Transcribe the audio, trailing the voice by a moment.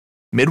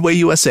Midway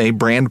USA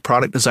brand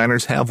product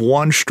designers have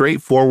one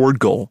straightforward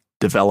goal: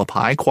 develop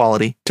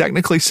high-quality,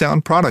 technically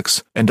sound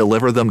products and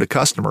deliver them to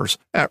customers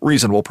at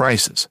reasonable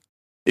prices.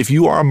 If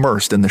you are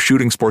immersed in the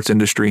shooting sports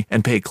industry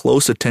and pay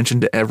close attention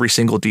to every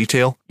single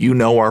detail, you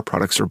know our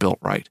products are built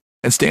right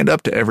and stand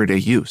up to everyday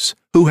use.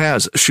 Who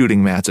has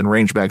shooting mats and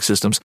range bag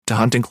systems to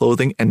hunting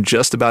clothing and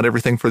just about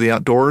everything for the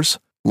outdoors?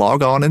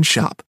 Log on and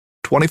shop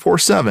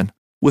 24/7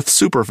 with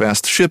super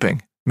fast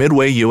shipping.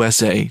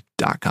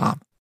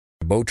 MidwayUSA.com.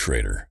 Boat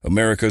Trader,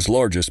 America's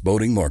largest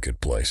boating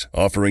marketplace,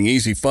 offering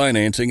easy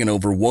financing and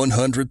over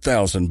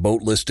 100,000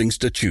 boat listings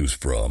to choose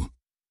from.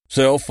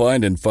 Sell,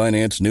 find, and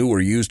finance new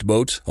or used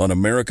boats on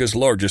America's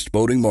largest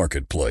boating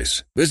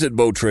marketplace. Visit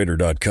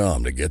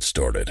BoatTrader.com to get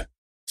started.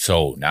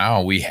 So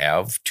now we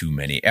have too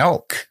many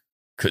elk.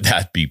 Could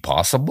that be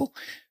possible?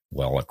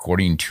 Well,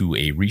 according to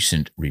a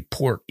recent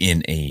report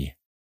in a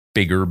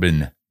big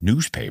urban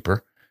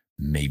newspaper,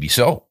 maybe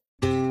so.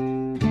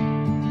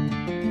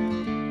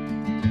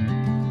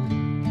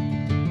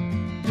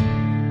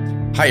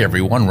 Hi,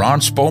 everyone. Ron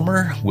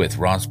Spomer with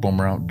Ron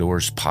Spomer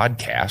Outdoors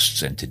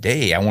Podcasts. And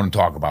today I want to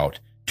talk about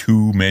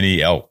too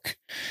many elk.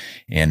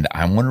 And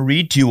I want to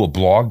read to you a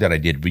blog that I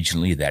did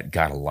recently that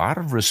got a lot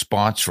of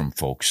response from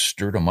folks,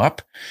 stirred them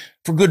up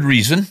for good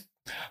reason.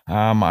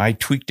 I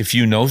tweaked a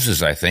few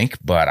noses, I think,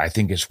 but I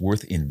think it's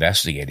worth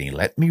investigating.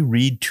 Let me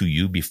read to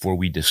you before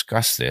we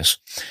discuss this.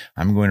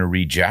 I'm going to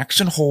read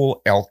Jackson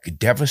Hole elk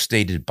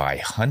devastated by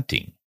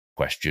hunting, ?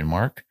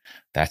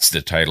 That's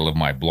the title of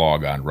my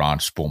blog on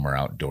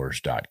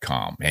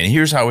RonSpomerOutdoors.com. And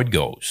here's how it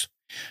goes.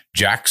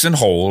 Jackson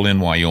Hole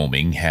in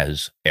Wyoming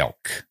has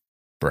elk,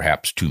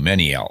 perhaps too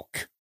many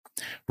elk.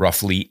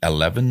 Roughly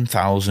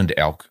 11,000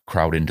 elk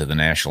crowd into the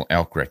National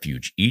Elk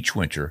Refuge each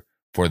winter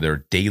for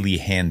their daily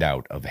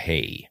handout of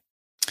hay.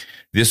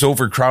 This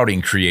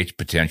overcrowding creates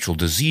potential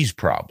disease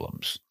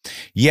problems.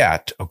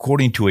 Yet,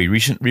 according to a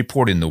recent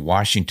report in the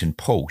Washington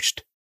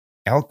Post,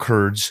 elk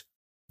herds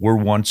were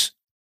once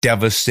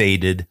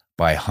devastated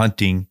by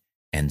hunting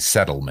and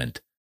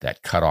settlement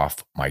that cut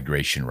off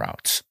migration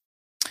routes.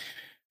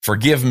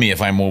 Forgive me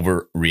if I'm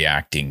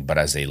overreacting, but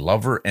as a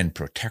lover and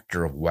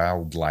protector of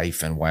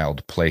wildlife and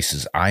wild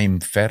places,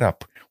 I'm fed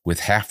up with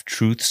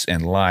half-truths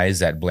and lies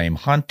that blame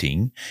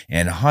hunting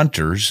and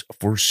hunters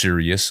for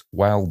serious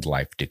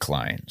wildlife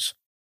declines.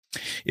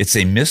 It's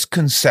a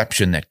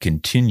misconception that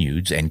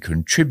continues and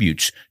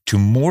contributes to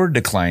more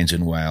declines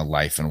in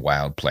wildlife and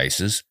wild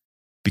places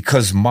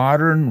because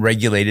modern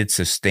regulated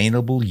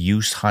sustainable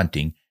use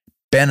hunting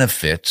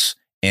benefits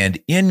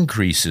and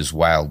increases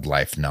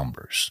wildlife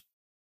numbers.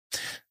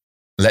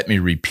 Let me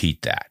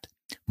repeat that.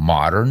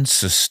 Modern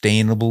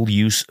sustainable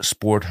use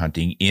sport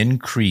hunting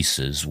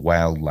increases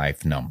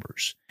wildlife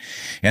numbers,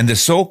 and the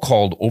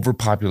so-called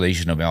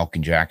overpopulation of elk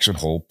in Jackson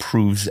Hole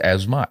proves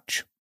as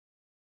much.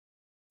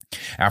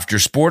 After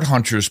sport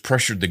hunters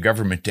pressured the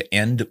government to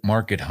end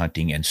market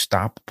hunting and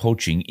stop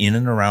poaching in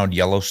and around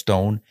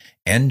Yellowstone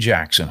and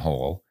Jackson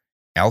Hole,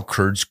 elk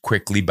herds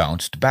quickly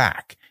bounced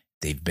back.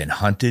 They've been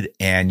hunted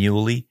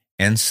annually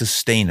and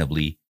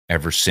sustainably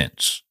ever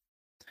since.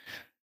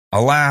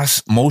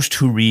 Alas, most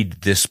who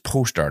read this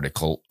Post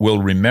article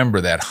will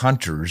remember that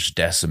hunters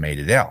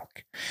decimated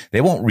elk. They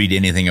won't read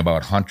anything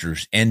about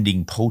hunters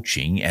ending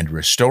poaching and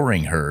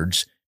restoring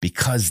herds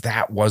because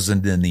that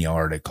wasn't in the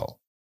article.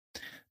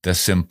 The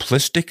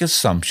simplistic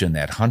assumption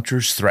that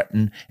hunters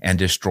threaten and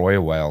destroy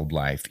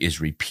wildlife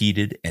is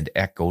repeated and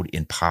echoed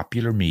in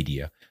popular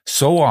media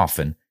so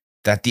often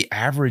that the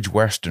average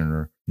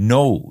Westerner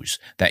knows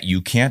that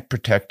you can't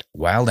protect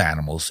wild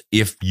animals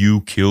if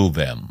you kill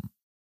them.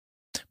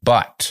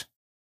 But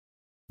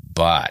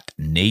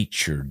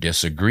nature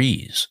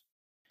disagrees.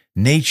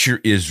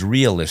 Nature is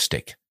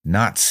realistic,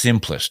 not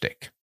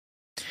simplistic.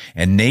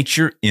 And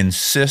nature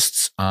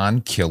insists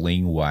on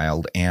killing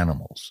wild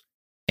animals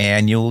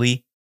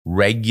annually,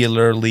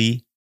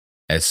 regularly,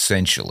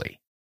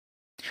 essentially.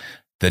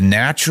 The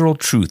natural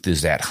truth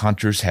is that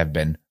hunters have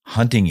been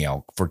hunting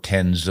elk for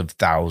tens of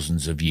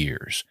thousands of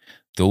years.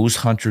 Those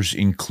hunters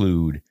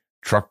include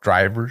truck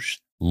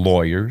drivers,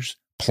 lawyers,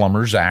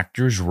 plumbers,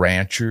 actors,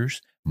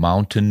 ranchers,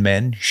 mountain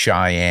men,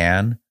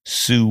 Cheyenne,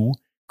 Sioux,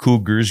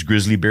 cougars,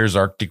 grizzly bears,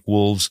 Arctic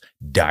wolves,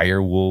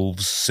 dire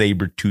wolves,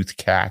 saber-toothed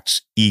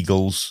cats,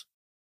 eagles.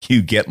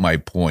 You get my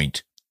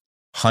point.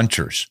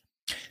 Hunters.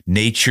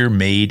 Nature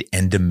made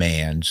and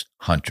demands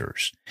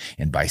hunters.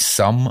 And by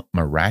some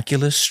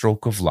miraculous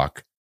stroke of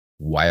luck,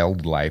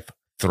 wildlife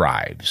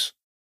thrives,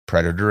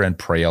 predator and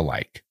prey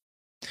alike.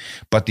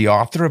 But the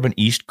author of an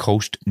East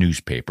Coast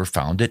newspaper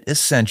found it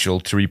essential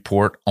to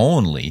report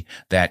only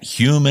that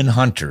human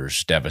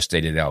hunters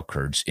devastated elk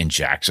herds in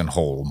Jackson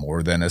Hole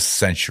more than a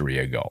century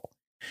ago.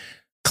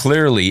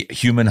 Clearly,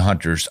 human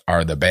hunters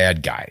are the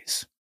bad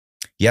guys.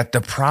 Yet the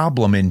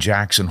problem in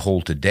Jackson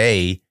Hole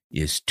today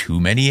is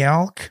too many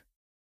elk?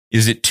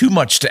 Is it too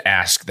much to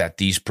ask that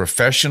these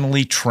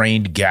professionally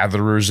trained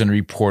gatherers and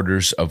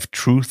reporters of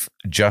truth,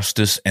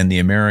 justice, and the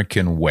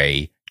American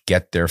way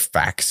get their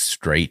facts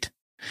straight?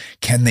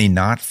 Can they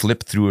not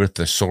flip through a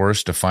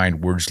thesaurus to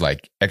find words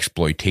like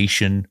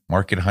exploitation,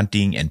 market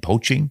hunting, and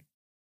poaching?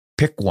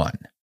 Pick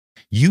one,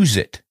 use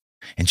it,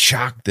 and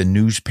shock the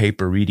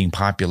newspaper reading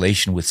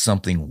population with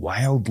something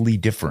wildly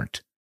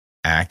different: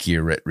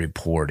 accurate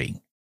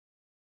reporting.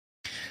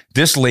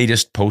 This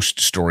latest Post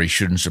story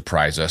shouldn't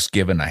surprise us,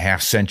 given a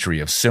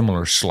half-century of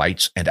similar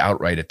slights and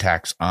outright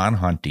attacks on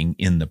hunting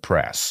in the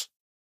press.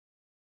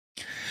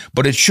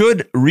 But it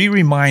should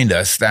remind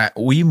us that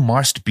we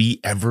must be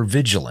ever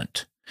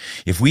vigilant.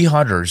 If we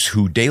hunters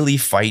who daily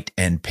fight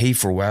and pay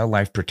for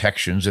wildlife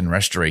protections and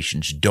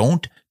restorations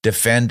don't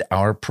defend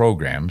our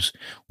programs,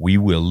 we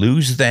will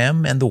lose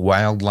them and the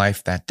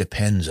wildlife that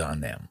depends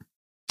on them.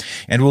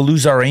 And we'll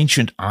lose our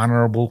ancient,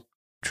 honorable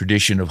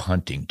tradition of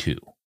hunting, too.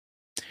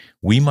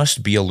 We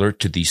must be alert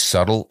to these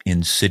subtle,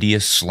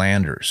 insidious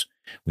slanders.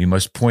 We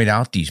must point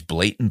out these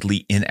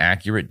blatantly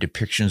inaccurate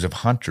depictions of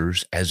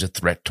hunters as a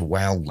threat to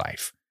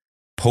wildlife.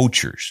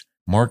 Poachers,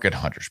 market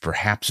hunters,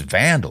 perhaps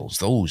vandals,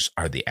 those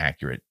are the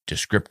accurate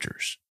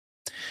descriptors.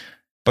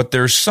 But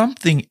there's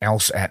something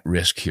else at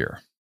risk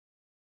here.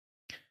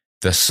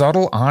 The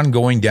subtle,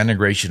 ongoing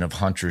denigration of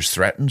hunters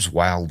threatens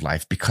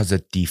wildlife because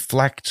it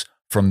deflects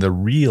from the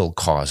real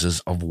causes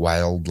of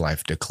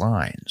wildlife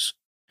declines.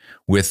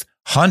 With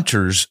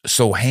hunters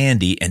so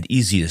handy and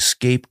easy to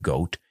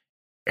scapegoat,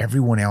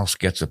 everyone else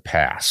gets a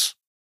pass.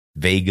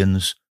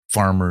 Vegans,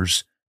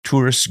 farmers,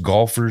 tourists,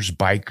 golfers,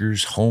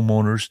 bikers,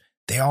 homeowners,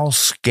 they all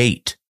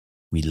skate.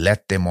 We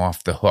let them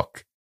off the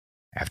hook.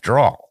 After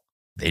all,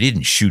 they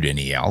didn't shoot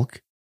any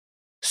elk.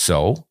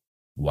 So,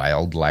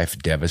 wildlife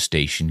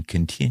devastation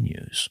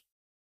continues.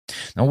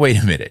 Now,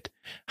 wait a minute.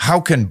 How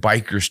can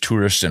bikers,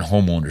 tourists, and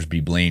homeowners be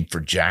blamed for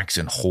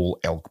Jackson Hole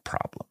elk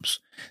problems?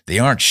 They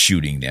aren't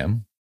shooting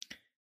them.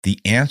 The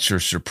answer,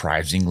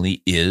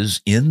 surprisingly,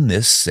 is in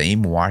this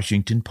same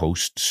Washington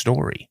Post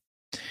story.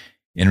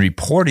 In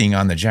reporting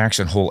on the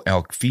Jackson Hole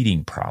elk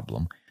feeding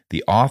problem,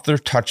 the author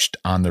touched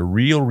on the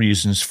real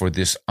reasons for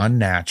this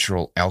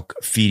unnatural elk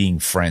feeding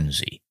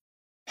frenzy: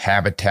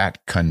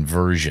 habitat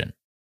conversion.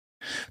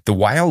 The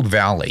wild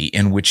valley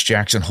in which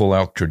Jackson Hole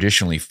elk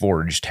traditionally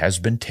foraged has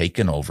been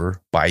taken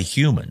over by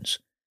humans.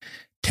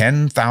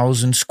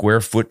 10,000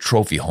 square foot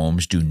trophy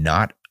homes do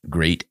not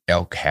great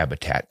elk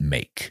habitat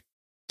make.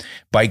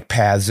 Bike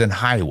paths and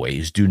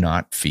highways do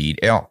not feed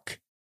elk.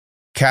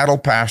 Cattle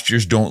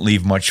pastures don't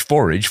leave much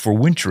forage for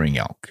wintering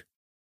elk.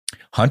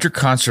 Hunter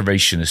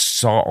conservationists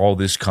saw all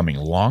this coming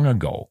long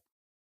ago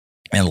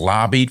and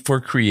lobbied for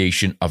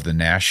creation of the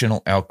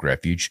National Elk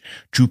Refuge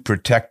to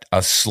protect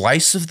a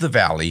slice of the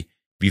valley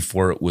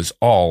before it was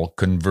all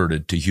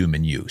converted to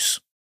human use.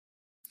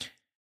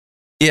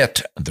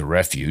 The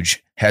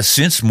refuge, has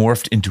since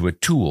morphed into a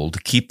tool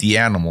to keep the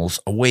animals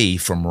away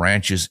from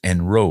ranches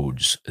and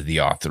roads, the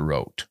author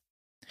wrote.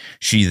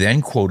 She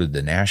then quoted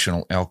the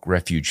National Elk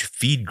Refuge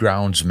feed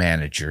grounds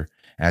manager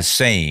as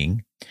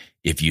saying,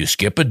 "If you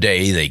skip a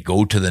day, they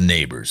go to the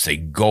neighbors. They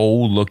go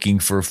looking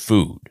for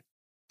food."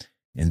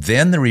 And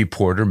then the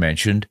reporter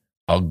mentioned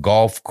a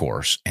golf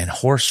course and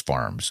horse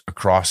farms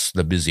across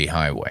the busy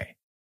highway.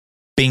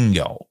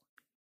 Bingo.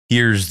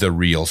 Here's the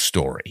real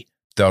story.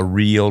 The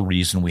real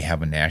reason we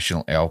have a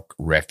National Elk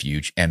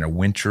Refuge and a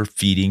winter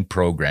feeding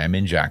program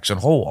in Jackson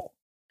Hole.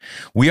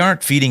 We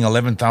aren't feeding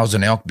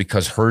 11,000 elk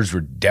because herds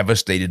were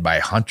devastated by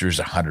hunters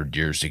 100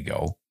 years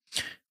ago.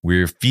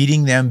 We're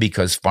feeding them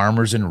because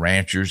farmers and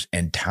ranchers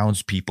and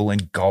townspeople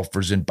and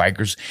golfers and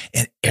bikers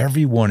and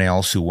everyone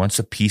else who wants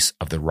a piece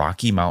of the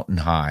Rocky Mountain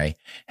High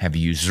have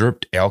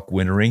usurped elk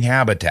wintering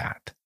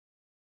habitat.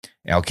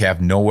 Elk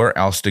have nowhere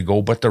else to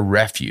go but the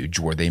refuge,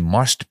 where they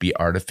must be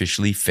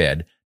artificially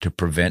fed to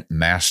prevent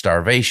mass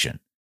starvation.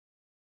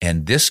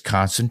 And this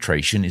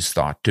concentration is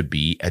thought to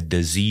be a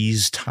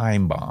disease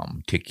time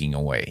bomb ticking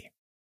away.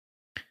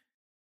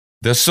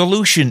 The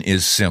solution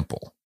is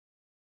simple.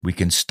 We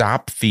can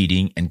stop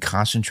feeding and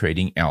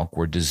concentrating elk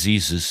where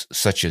diseases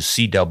such as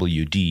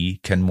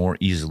CWD can more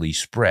easily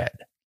spread.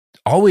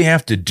 All we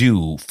have to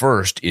do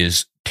first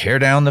is tear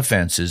down the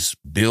fences,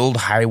 build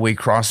highway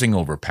crossing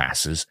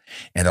overpasses,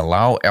 and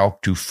allow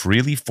elk to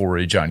freely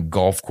forage on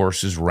golf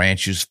courses,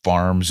 ranches,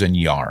 farms, and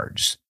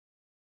yards.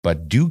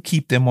 But do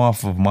keep them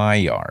off of my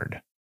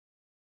yard.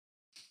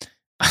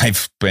 I've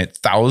spent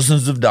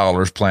thousands of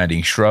dollars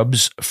planting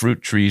shrubs,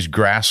 fruit trees,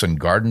 grass, and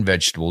garden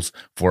vegetables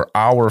for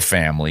our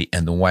family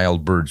and the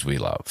wild birds we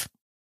love.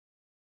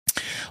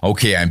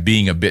 Okay, I'm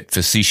being a bit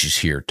facetious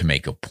here to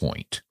make a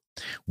point.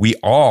 We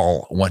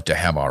all want to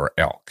have our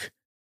elk,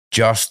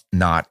 just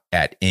not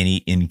at any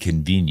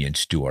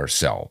inconvenience to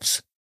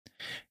ourselves.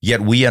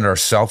 Yet we and our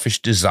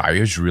selfish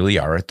desires really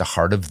are at the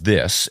heart of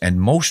this and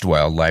most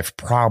wildlife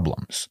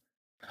problems.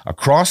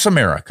 Across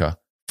America,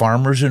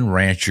 farmers and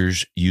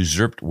ranchers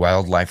usurped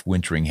wildlife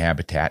wintering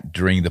habitat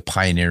during the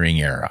pioneering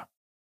era.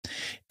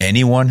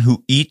 Anyone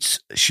who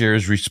eats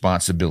shares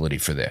responsibility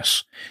for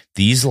this.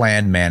 These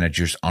land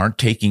managers aren't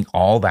taking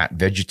all that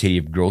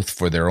vegetative growth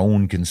for their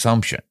own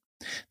consumption.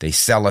 They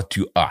sell it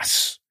to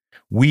us.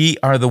 We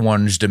are the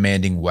ones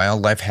demanding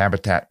wildlife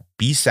habitat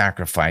be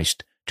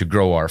sacrificed to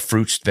grow our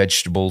fruits,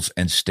 vegetables,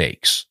 and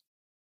steaks.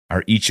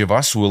 Are each of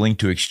us willing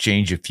to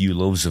exchange a few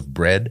loaves of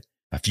bread,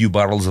 a few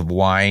bottles of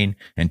wine,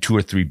 and 2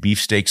 or 3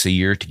 beefsteaks a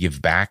year to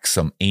give back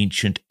some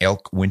ancient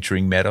elk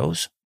wintering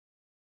meadows?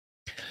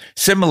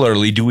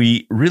 Similarly, do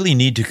we really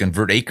need to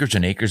convert acres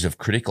and acres of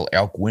critical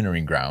elk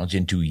wintering grounds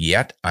into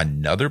yet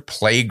another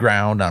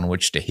playground on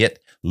which to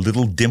hit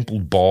little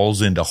dimpled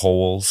balls into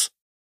holes?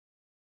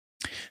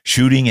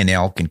 Shooting an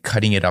elk and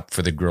cutting it up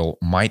for the grill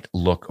might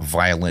look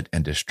violent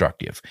and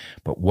destructive,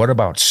 but what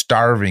about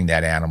starving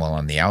that animal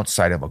on the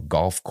outside of a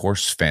golf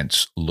course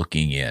fence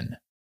looking in?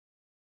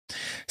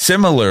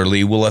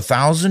 Similarly, will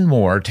 1,000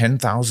 more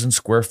 10,000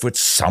 square foot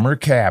summer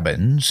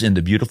cabins in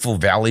the beautiful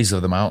valleys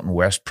of the Mountain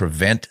West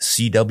prevent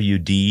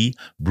CWD,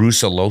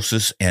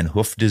 brucellosis, and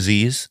hoof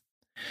disease?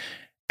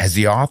 As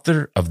the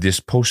author of this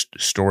post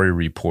story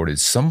reported,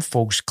 some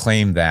folks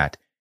claim that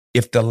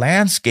if the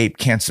landscape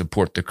can't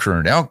support the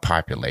current elk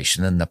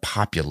population, then the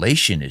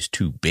population is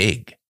too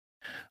big.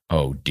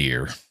 Oh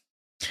dear.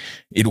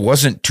 It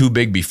wasn't too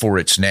big before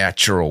its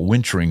natural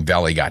wintering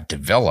valley got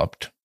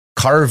developed.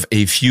 Carve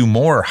a few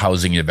more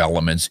housing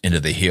developments into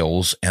the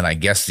hills, and I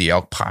guess the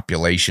elk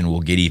population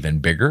will get even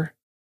bigger.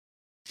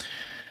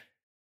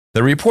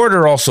 The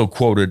reporter also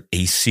quoted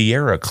a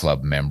Sierra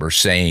Club member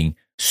saying,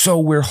 "So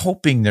we're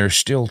hoping there's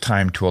still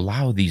time to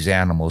allow these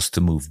animals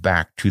to move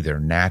back to their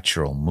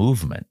natural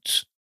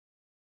movements."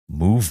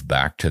 Move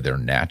back to their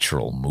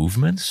natural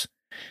movements?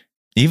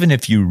 Even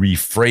if you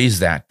rephrase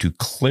that to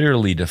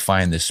clearly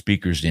define the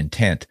speaker's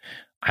intent,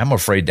 I'm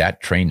afraid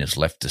that train has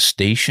left the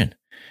station.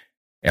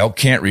 Elk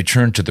can't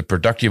return to the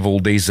productive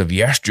old days of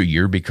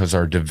yesteryear because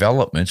our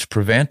developments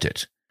prevent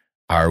it.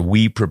 Are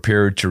we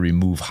prepared to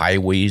remove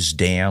highways,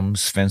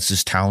 dams,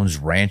 fences, towns,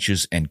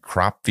 ranches, and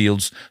crop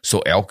fields so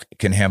elk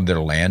can have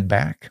their land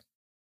back?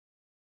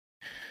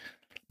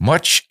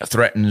 Much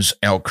threatens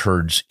elk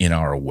herds in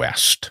our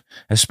West,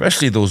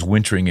 especially those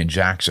wintering in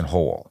Jackson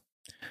Hole.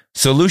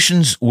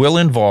 Solutions will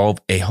involve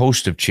a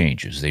host of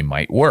changes. They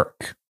might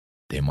work.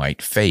 They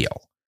might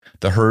fail.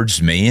 The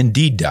herds may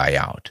indeed die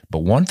out, but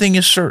one thing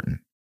is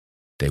certain.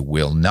 They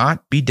will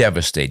not be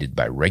devastated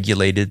by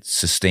regulated,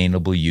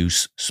 sustainable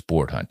use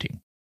sport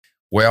hunting.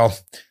 Well,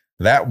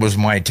 that was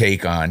my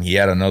take on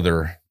yet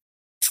another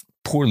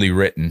poorly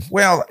written,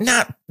 well,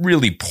 not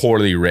really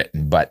poorly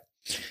written, but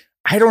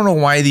I don't know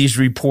why these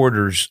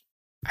reporters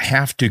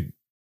have to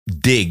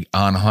dig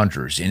on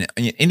hunters and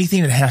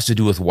anything that has to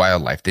do with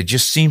wildlife. They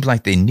just seem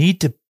like they need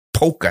to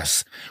poke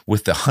us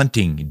with the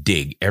hunting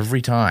dig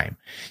every time.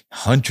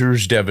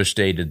 Hunters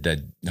devastated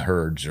the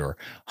herds, or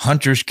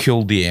hunters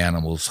killed the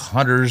animals,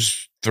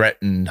 hunters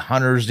threatened,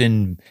 hunters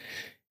in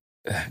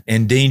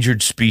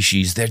endangered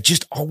species. That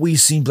just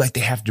always seems like they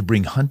have to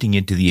bring hunting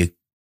into the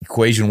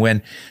equation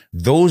when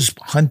those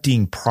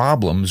hunting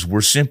problems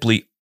were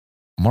simply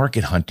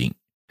market hunting,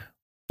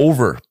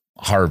 over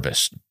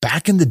harvest.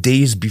 Back in the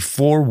days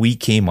before we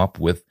came up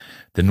with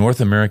the North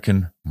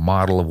American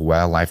model of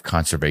wildlife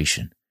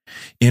conservation,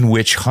 in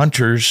which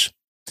hunters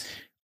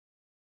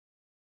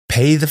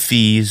pay the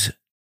fees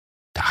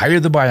to hire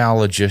the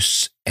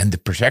biologists and the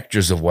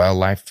protectors of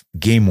wildlife,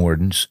 game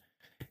wardens,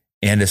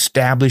 and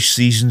establish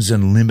seasons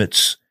and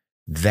limits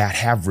that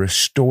have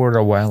restored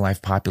our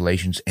wildlife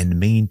populations and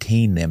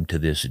maintain them to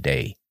this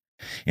day.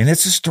 And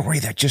it's a story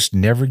that just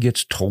never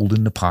gets told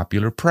in the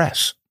popular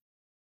press.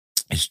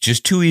 It's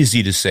just too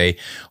easy to say,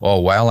 oh,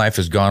 wildlife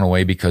has gone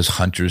away because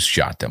hunters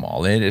shot them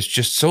all. And it's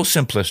just so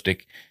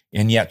simplistic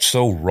and yet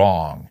so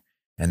wrong.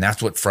 And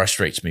that's what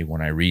frustrates me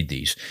when I read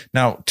these.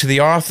 Now, to the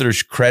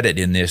author's credit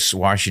in this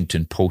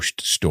Washington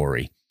Post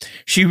story,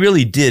 she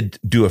really did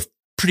do a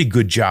pretty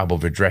good job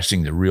of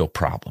addressing the real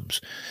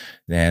problems.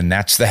 And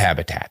that's the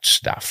habitat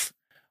stuff.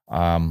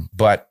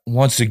 But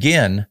once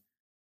again,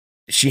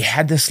 she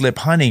had to slip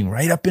hunting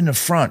right up in the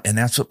front. And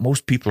that's what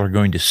most people are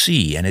going to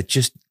see. And it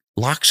just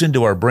locks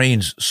into our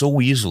brains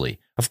so easily.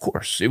 Of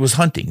course, it was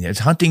hunting.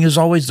 Hunting is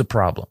always the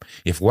problem.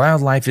 If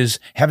wildlife is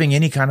having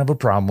any kind of a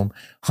problem,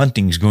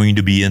 hunting's going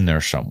to be in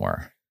there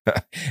somewhere.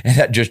 And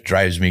that just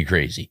drives me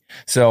crazy.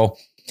 So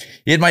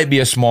it might be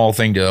a small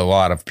thing to a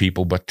lot of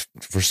people, but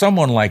for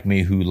someone like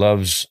me who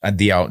loves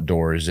the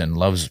outdoors and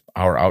loves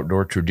our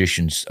outdoor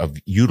traditions of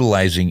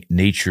utilizing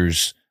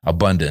nature's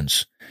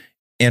abundance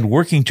and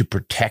working to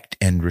protect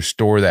and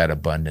restore that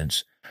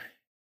abundance,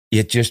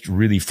 it just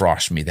really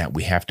frosts me that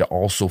we have to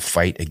also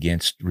fight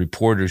against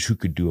reporters who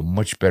could do a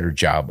much better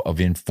job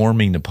of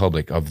informing the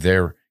public of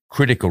their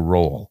critical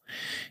role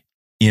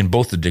in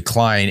both the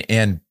decline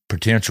and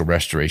potential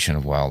restoration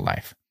of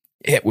wildlife.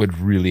 It would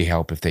really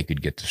help if they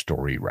could get the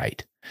story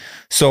right.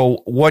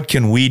 So what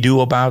can we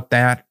do about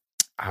that?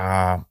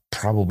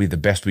 Probably the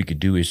best we could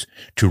do is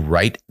to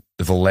write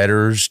the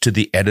letters to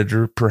the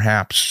editor,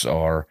 perhaps,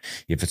 or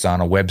if it's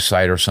on a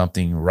website or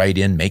something, write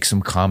in, make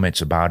some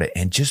comments about it,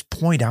 and just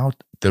point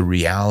out the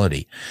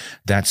reality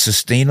that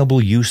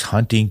sustainable use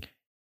hunting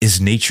is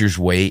nature's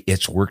way.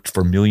 It's worked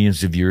for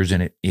millions of years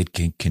and it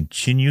can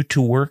continue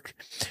to work.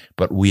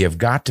 But we have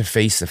got to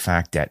face the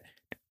fact that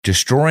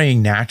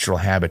destroying natural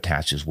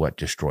habitats is what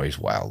destroys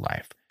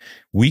wildlife.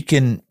 We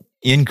can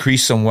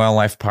increase some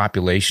wildlife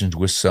populations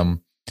with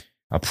some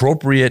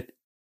appropriate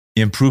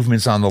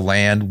improvements on the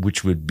land,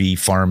 which would be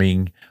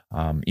farming,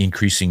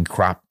 increasing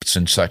crops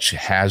and such,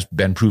 has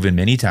been proven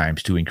many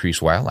times to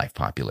increase wildlife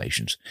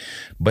populations.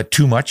 But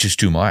too much is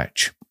too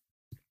much.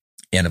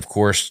 And of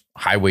course,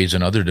 highways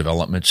and other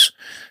developments,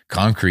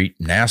 concrete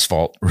and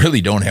asphalt,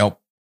 really don't help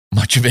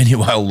much of any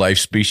wildlife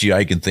species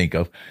I can think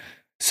of.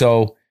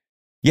 So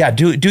yeah,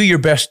 do your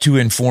best to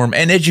inform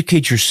and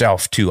educate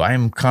yourself too. I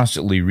am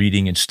constantly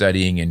reading and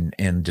studying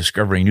and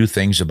discovering new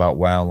things about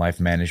wildlife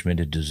management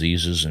and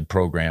diseases and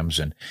programs.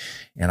 And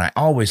I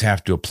always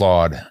have to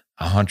applaud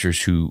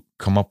hunters who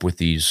come up with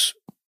these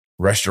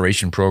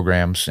restoration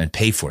programs and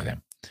pay for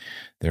them.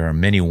 There are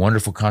many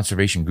wonderful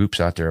conservation groups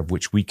out there of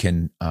which we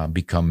can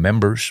become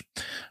members.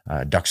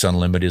 Ducks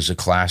Unlimited is a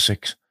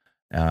classic.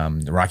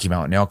 The Rocky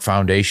Mountain Elk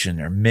Foundation.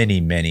 There are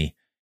many, many.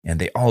 And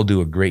they all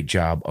do a great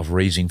job of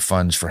raising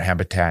funds for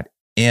habitat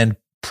and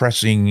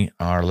pressing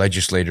our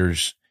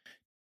legislators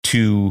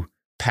to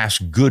pass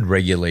good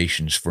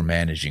regulations for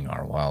managing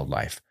our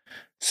wildlife.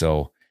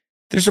 So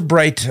there's a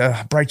bright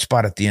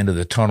spot at the end of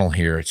the tunnel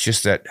here. It's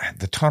just that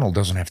the tunnel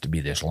doesn't have to be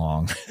this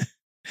long.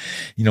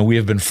 We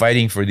have been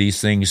fighting for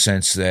these things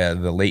since the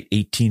late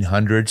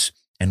 1800s,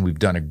 and we've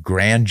done a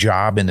grand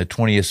job in the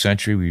 20th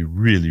century. We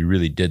really,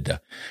 really did the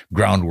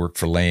groundwork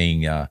for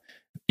laying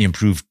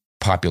improved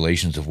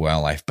populations of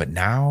wildlife, but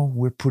now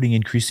we're putting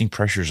increasing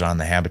pressures on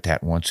the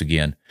habitat once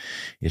again.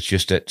 It's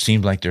just that it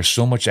seems like there's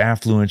so much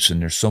affluence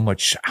and there's so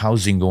much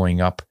housing going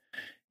up,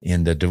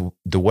 and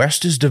the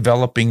West is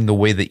developing the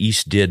way the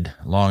East did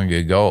long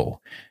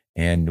ago,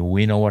 and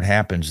we know what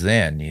happens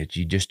then. You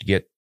just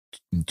get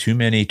too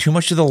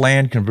much of the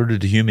land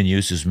converted to human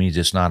uses means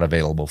it's not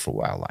available for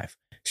wildlife.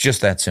 It's just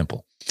that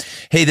simple.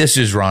 Hey, this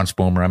is Ron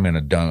Spomer. I'm going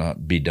to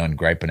be done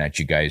griping at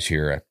you guys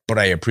here, but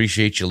I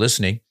appreciate you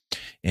listening.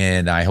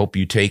 And I hope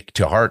you take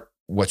to heart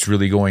what's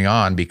really going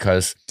on,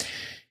 because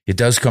it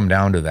does come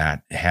down to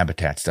that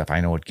habitat stuff. I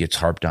know it gets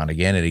harped on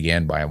again and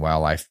again by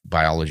wildlife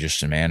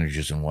biologists and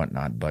managers and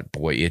whatnot, but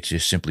boy, it's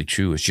just simply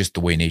true. It's just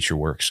the way nature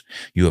works.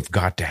 You have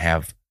got to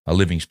have a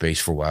living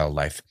space for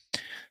wildlife.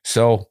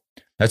 So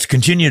let's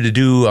continue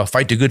to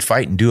fight the good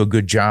fight and do a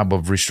good job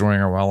of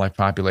restoring our wildlife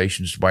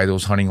populations, buy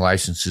those hunting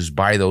licenses,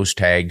 buy those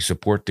tags,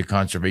 support the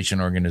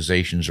conservation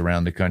organizations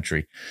around the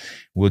country.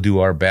 We'll do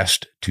our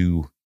best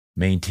to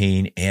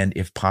maintain and,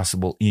 if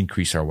possible,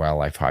 increase our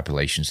wildlife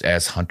populations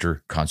as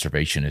hunter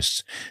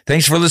conservationists.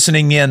 Thanks for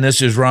listening in. This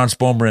is Ron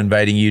Spomer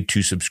inviting you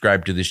to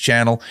subscribe to this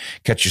channel.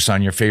 Catch us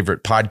on your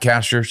favorite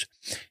podcasters.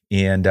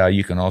 And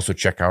you can also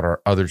check out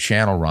our other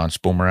channel, Ron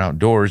Spomer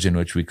Outdoors, in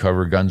which we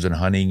cover guns and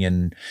hunting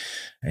and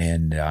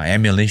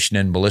ammunition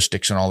and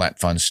ballistics and all that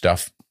fun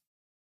stuff.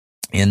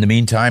 In the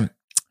meantime,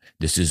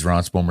 this is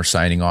Ron Spomer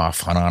signing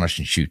off. Hunt honest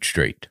and shoot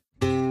straight.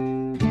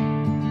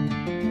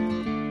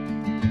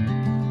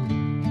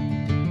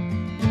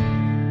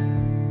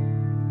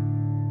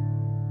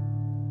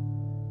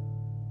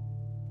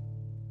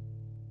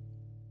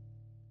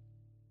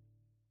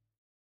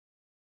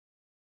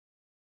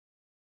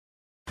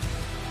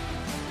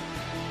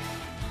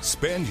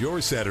 Spend your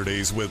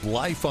Saturdays with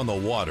life on the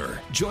water.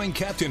 Join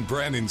Captain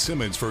Brandon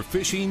Simmons for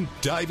fishing,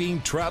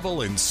 diving,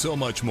 travel, and so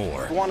much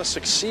more. You want to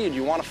succeed,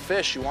 you want to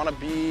fish, you want to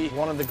be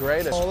one of the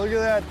greatest. Oh, look at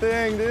that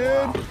thing,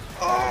 dude.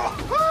 Wow.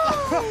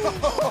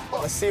 Oh.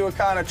 Let's see what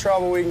kind of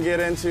trouble we can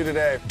get into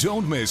today.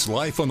 Don't miss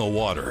Life on the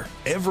Water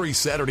every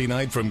Saturday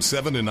night from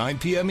 7 to 9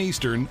 p.m.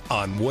 Eastern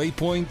on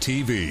Waypoint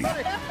TV.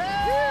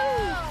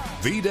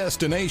 The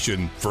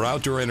destination for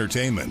outdoor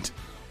entertainment.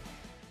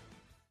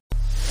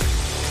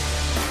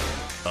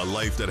 A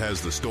life that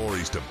has the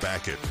stories to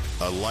back it.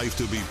 A life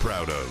to be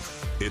proud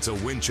of. It's a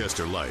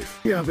Winchester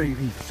life. Yeah,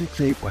 baby.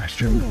 6'8"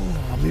 Western.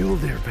 Oh, mule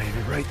deer, baby,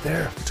 right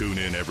there. Tune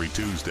in every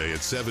Tuesday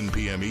at 7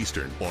 p.m.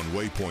 Eastern on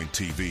Waypoint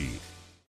TV.